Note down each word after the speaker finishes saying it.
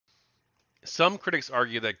Some critics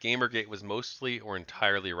argue that GamerGate was mostly or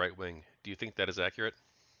entirely right-wing. Do you think that is accurate?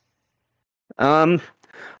 Um,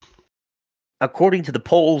 According to the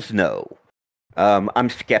polls, no. I'm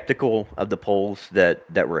skeptical of the polls that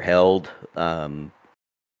were held.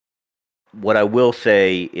 What I will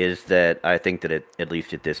say is that I think that at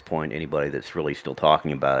least at this point, anybody that's really still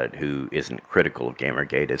talking about it who isn't critical of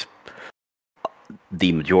GamerGate is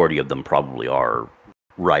the majority of them probably are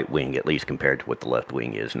right wing, at least compared to what the left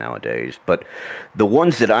wing is nowadays. But the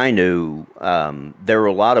ones that I knew, there were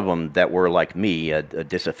a lot of them that were like me, a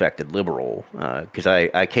disaffected liberal, because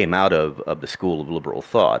I came out of the school of liberal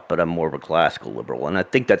thought, but I'm more of a classical liberal, and I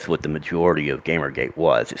think that's what the majority of GamerGate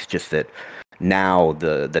was. It's just that now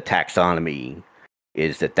the taxonomy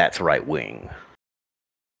is that that's right wing.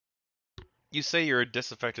 You say you're a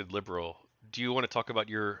disaffected liberal. Do you want to talk about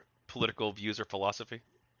your political views or philosophy?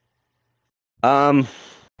 Um,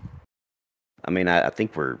 I mean, I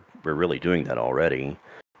think we're really doing that already.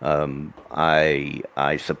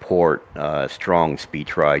 I support strong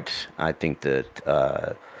speech rights. I think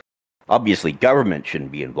that obviously government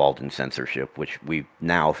shouldn't be involved in censorship, which we've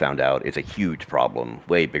now found out is a huge problem,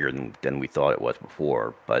 way bigger than we thought it was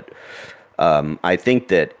before. But I think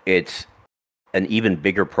that it's an even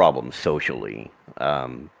bigger problem socially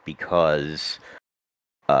because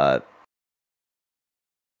uh,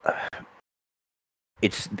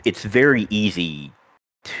 it's very easy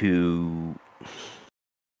to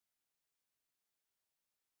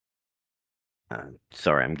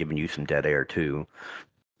sorry, I'm giving you some dead air too.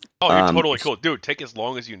 Oh, you're totally It's cool. Dude, take as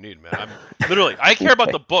long as you need, man. I care about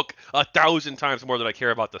okay. the book 1,000 times more than I care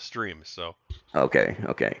about the stream, so. Okay.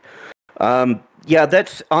 Yeah,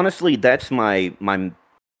 that's honestly that's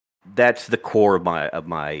the core of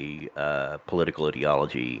my political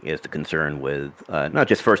ideology is the concern with not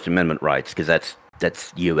just First Amendment rights because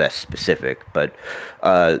that's U.S. specific, but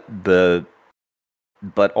the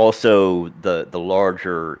but also the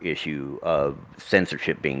larger issue of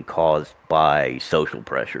censorship being caused by social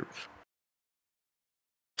pressures.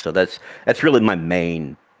 So that's really my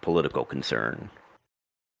main political concern.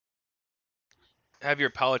 Have your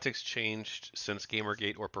politics changed since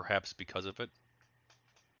Gamergate or perhaps because of it?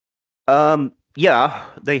 Yeah,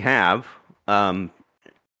 they have. Um,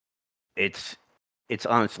 it's it's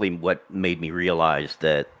honestly what made me realize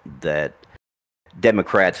that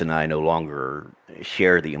Democrats and I no longer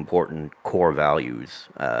share the important core values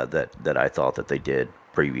that I thought that they did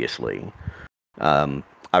previously. Um,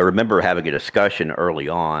 I remember having a discussion early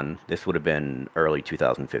on. This would have been early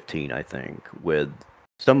 2015, I think, with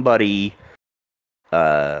somebody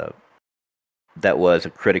uh, that was a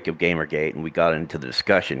critic of Gamergate, and we got into the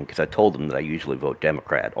discussion because I told them that I usually vote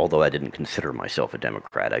Democrat, although I didn't consider myself a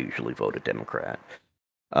Democrat. I usually voted Democrat.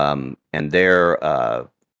 And they're,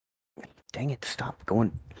 dang it, stop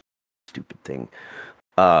going, stupid thing.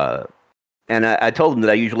 Uh, and I told them that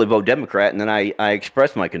I usually vote Democrat, and then I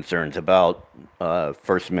expressed my concerns about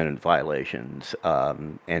First Amendment violations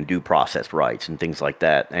and due process rights and things like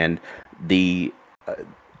that. And the uh,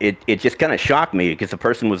 it just kind of shocked me because the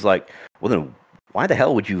person was like, "Well, then why the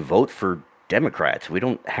hell would you vote for Democrats? We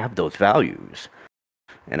don't have those values."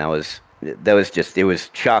 And I was that was just it was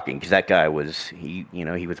shocking because that guy was he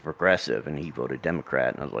was progressive and he voted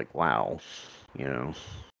Democrat, and I was like, "Wow," you know,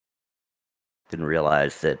 didn't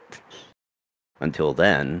realize that until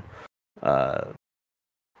then uh,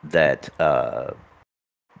 that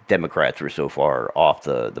Democrats were so far off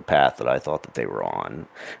the path that I thought that they were on.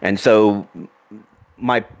 And so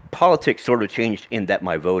my politics sort of changed in that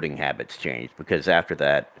my voting habits changed because after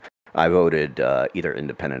that I voted either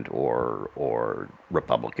independent or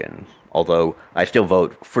Republican. Although I still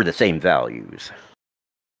vote for the same values.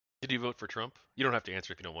 Did you vote for Trump? You don't have to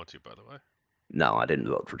answer if you don't want to, by the way. No, I didn't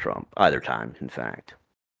vote for Trump either time. In fact,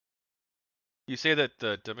 You say that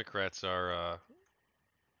the Democrats are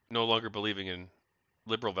no longer believing in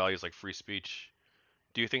liberal values like free speech.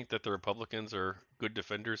 Do you think that the Republicans are good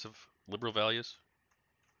defenders of liberal values?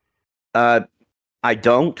 uh, I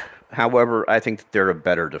don't. However, I think that they're a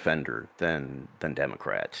better defender than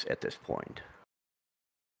Democrats at this point.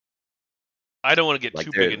 I don't want to get Like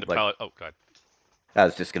too big they're into like Oh, God. I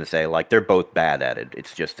was just gonna say, like they're both bad at it.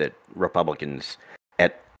 It's just that Republicans,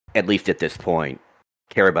 at at least at this point,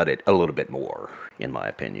 care about it a little bit more, in my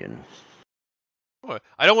opinion.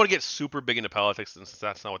 I don't want to get super big into politics since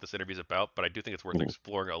that's not what this interview is about, but I do think it's worth Mhm.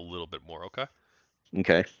 exploring a little bit more, okay?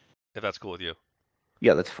 Okay, If that's cool with you.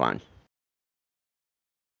 yeah, that's fine.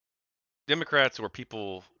 Democrats or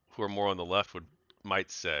people who are more on the left might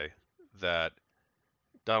say that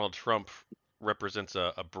Donald Trump represents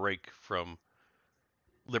a break from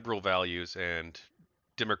liberal values and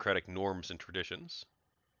democratic norms and traditions.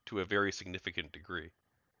 to a very significant degree.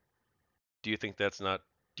 Do you think that's not?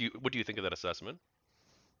 What do you think of that assessment?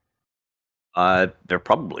 They're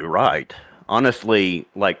probably right. Honestly,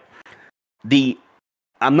 like the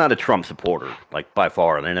I'm not a Trump supporter, like by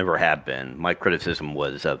far, and I never have been. My criticism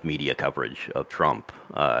was of media coverage of Trump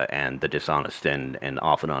and the dishonest and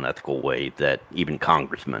often unethical way that even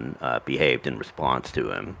congressmen behaved in response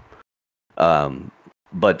to him. Um,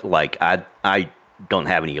 but like I don't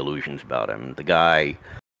have any illusions about him. The guy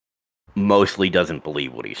mostly doesn't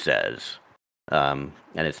believe what he says, and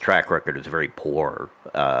his track record is very poor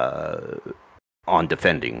on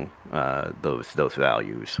defending those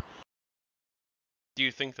values. Do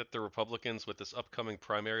you think that the Republicans with this upcoming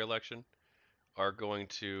primary election are going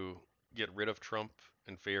to get rid of Trump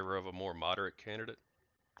in favor of a more moderate candidate?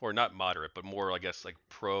 Or not moderate, but more, I guess, like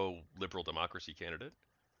pro liberal democracy candidate?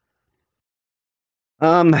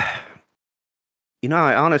 Um,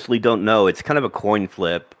 I honestly don't know. It's kind of a coin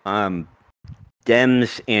flip.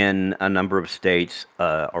 Dems in a number of states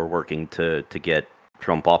are working to get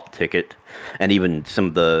Trump off the ticket, and even some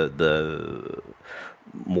of the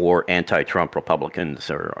more anti-Trump Republicans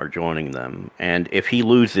are joining them. And if he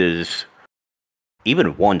loses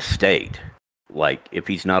even one state, like if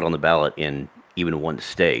he's not on the ballot in even one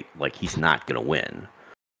state, like he's not going to win.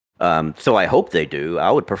 So I hope they do.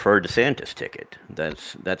 I would prefer DeSantis ticket.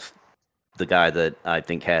 That's the guy that I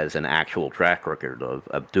think has an actual track record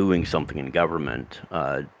of doing something in government,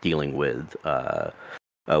 dealing with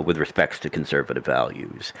respects to conservative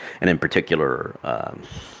values, and in particular,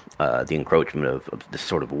 the encroachment of this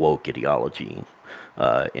sort of woke ideology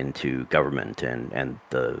into government and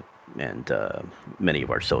many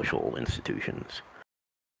of our social institutions.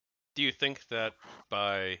 Do you think that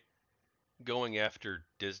by going after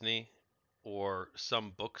Disney or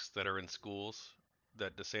some books that are in schools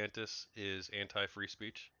that DeSantis is anti-free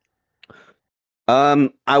speech?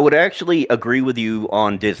 I would actually agree with you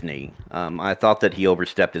on Disney. I thought that he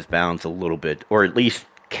overstepped his bounds a little bit, or at least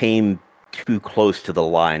came too close to the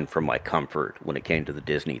line for my comfort when it came to the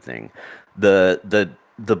Disney thing.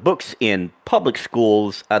 The books in public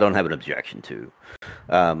schools, I don't have an objection to.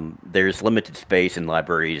 There's limited space in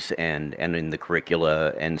libraries and in the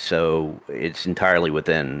curricula, and so it's entirely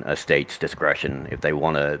within a state's discretion if they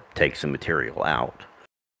want to take some material out,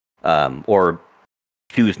 or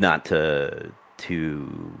choose not to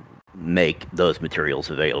make those materials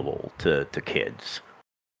available to kids.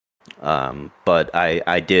 But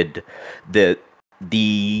I did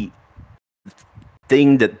the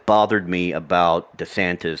thing that bothered me about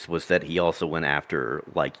DeSantis was that he also went after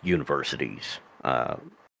like universities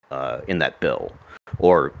in that bill,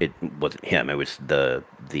 or it wasn't him; it was the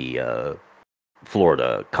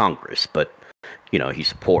Florida Congress, but he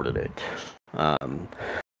supported it. Um,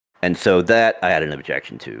 and so that I had an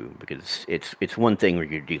objection to because it's one thing where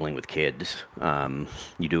you're dealing with kids.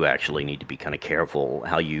 You do actually need to be kind of careful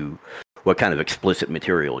what kind of explicit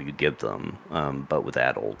material you give them. But with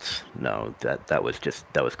adults, no, that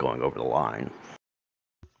was going over the line.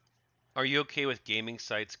 Are you okay with gaming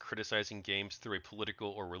sites criticizing games through a political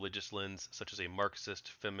or religious lens, such as a Marxist,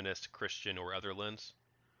 feminist, Christian, or other lens?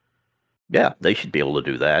 Yeah, they should be able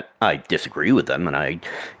to do that. I disagree with them, and I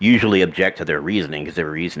usually object to their reasoning because their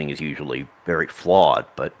reasoning is usually very flawed.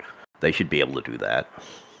 But they should be able to do that.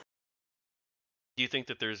 Do you think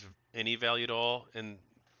that there's any value at all in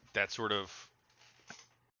that sort of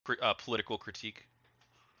political critique?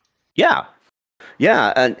 Yeah,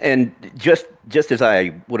 yeah, and just as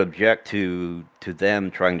I would object to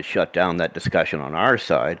them trying to shut down that discussion on our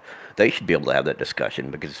side, they should be able to have that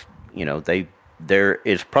discussion because there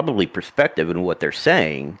is probably perspective in what they're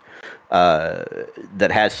saying uh,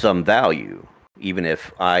 that has some value, even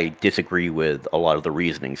if I disagree with a lot of the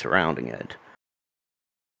reasoning surrounding it.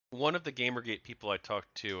 One of the GamerGate people I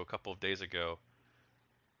talked to a couple of days ago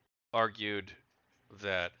argued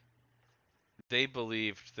that they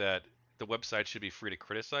believed that the website should be free to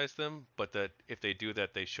criticize them, but that if they do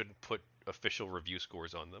that, they shouldn't put official review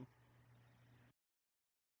scores on them.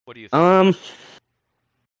 What do you think? Um,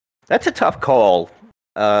 that's a tough call.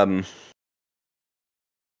 Um,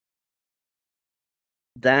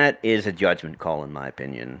 that is a judgment call, in my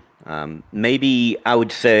opinion. Maybe I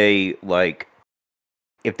would say like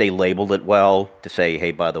if they labeled it well to say,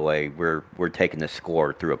 hey, by the way, we're taking this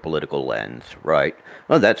score through a political lens, right?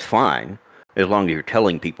 Well, that's fine as long as you're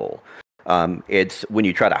telling people. It's when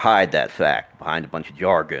you try to hide that fact behind a bunch of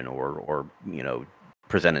jargon or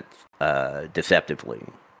present it deceptively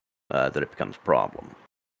that it becomes a problem,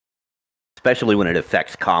 especially when it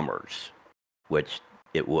affects commerce, which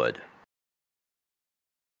it would.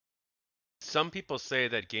 Some people say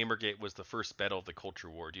that Gamergate was the first battle of the culture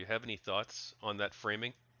war. Do you have any thoughts on that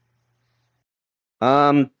framing?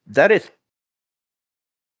 That is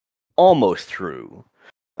almost true.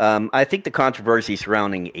 I think the controversy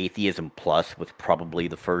surrounding Atheism Plus was probably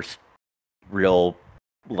the first real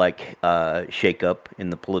shakeup in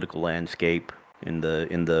the political landscape in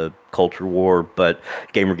the culture war, but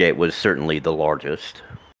GamerGate was certainly the largest,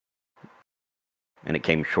 and it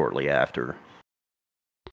came shortly after.